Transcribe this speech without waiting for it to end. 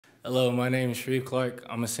Hello, my name is Shreve Clark.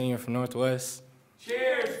 I'm a senior from Northwest.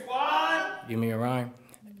 Cheers, squad! Give me a rhyme.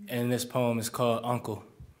 And this poem is called Uncle.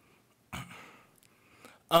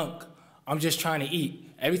 Unc, I'm just trying to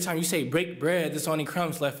eat. Every time you say break bread, there's only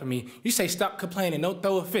crumbs left for me. You say stop complaining, don't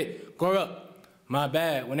throw a fit, grow up. My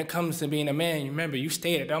bad, when it comes to being a man, you remember, you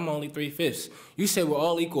stated I'm only 3/5. You said we're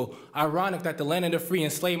all equal. Ironic that the land of the free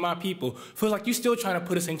enslaved my people. Feels like you still trying to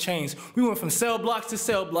put us in chains. We went from cell blocks to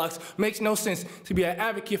cell blocks. Makes no sense to be an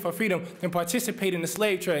advocate for freedom and participate in the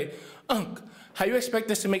slave trade. Unc, how you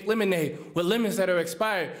expect us to make lemonade with lemons that are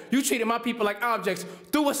expired? You treated my people like objects,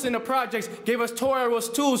 threw us in the projects, gave us Torah's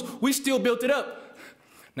tools, we still built it up.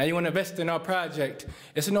 Now you want to invest in our project.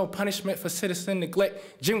 It's no punishment for citizen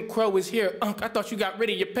neglect. Jim Crow is here. Unc, I thought you got rid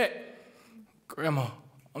of your pet. Grandma,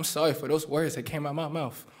 I'm sorry for those words that came out my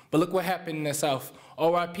mouth. But look what happened in the South.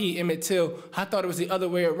 R.I.P. Emmett Till. I thought it was the other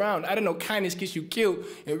way around. I didn't know kindness gets you killed.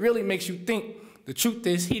 It really makes you think. The truth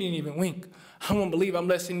is, he didn't even wink. I won't believe I'm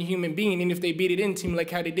less than a human being, and if they beat it into me like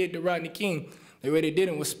how they did to Rodney King. The way they did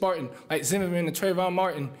it was Spartan, like Zimmerman and Trayvon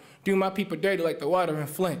Martin. Do my people dirty like the water in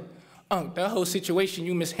Flint. Unc, that whole situation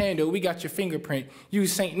you mishandled, we got your fingerprint.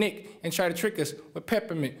 Use St. Nick and try to trick us with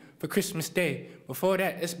peppermint for Christmas Day. Before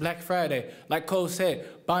that, it's Black Friday. Like Cole said,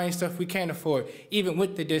 buying stuff we can't afford, even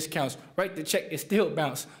with the discounts. Write the check, it still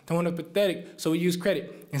bounce. Don't want to pathetic, so we use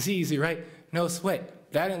credit. It's easy, right? No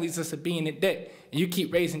sweat. That leads us to being in debt. And you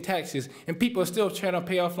keep raising taxes, and people are still trying to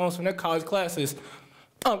pay off loans from their college classes.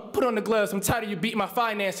 Put on the gloves, I'm tired of you beating my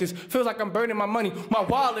finances. Feels like I'm burning my money, my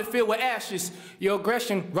wallet filled with ashes. Your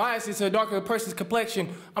aggression rises to a darker person's complexion.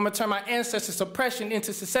 I'm gonna turn my ancestors' oppression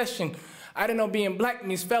into secession. I didn't know being black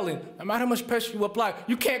means felon. No matter how much pressure you apply,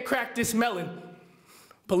 you can't crack this melon.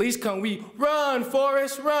 Police come, we run,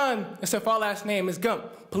 Forrest, run. Except our last name is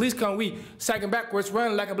Gump. Police come, we sagging backwards,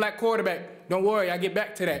 run like a black quarterback. Don't worry, I get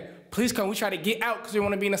back to that. Police come, we try to get out because we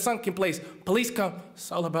want to be in a sunken place. Police come,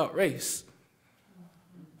 it's all about race.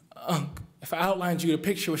 Unc, if I outlined you, the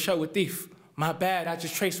picture would show a thief. My bad, I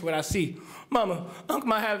just traced what I see. Mama, Unc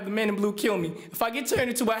might have the men in blue kill me if I get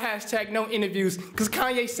turned into a hashtag no interviews, because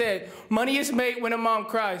Kanye said, money is made when a mom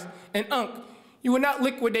cries. And Unc, you will not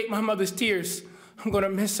liquidate my mother's tears. I'm gonna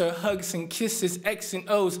miss her hugs and kisses, X and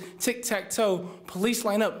O's, tic-tac-toe. Police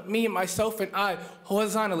line up, me and myself and I,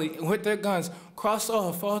 horizontally, and with their guns, cross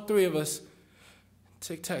off, all three of us.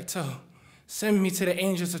 Tic-tac-toe. Send me to the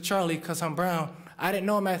angels of Charlie, because I'm brown. I didn't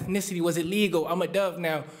know my ethnicity was illegal. I'm a dove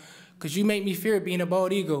now, because you made me fear being a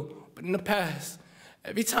bald eagle. But in the past,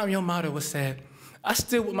 every time your motto was said, I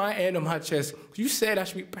stood with my hand on my chest. You said I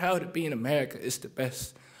should be proud of being America. It's the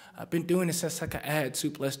best. I've been doing it since I could add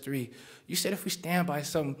 2 + 3. You said if we stand by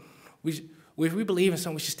something, if we believe in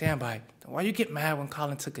something, we should stand by it. Then why you get mad when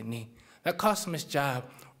Colin took a knee? That cost him his job.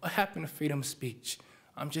 What happened to freedom of speech?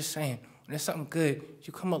 I'm just saying, when there's something good,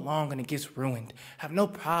 you come along and it gets ruined. Have no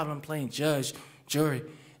problem playing judge, jury,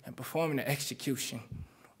 and performing the execution.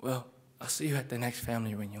 Well, I'll see you at the next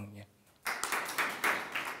family reunion.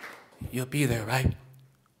 You'll be there, right,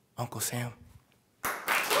 Uncle Sam?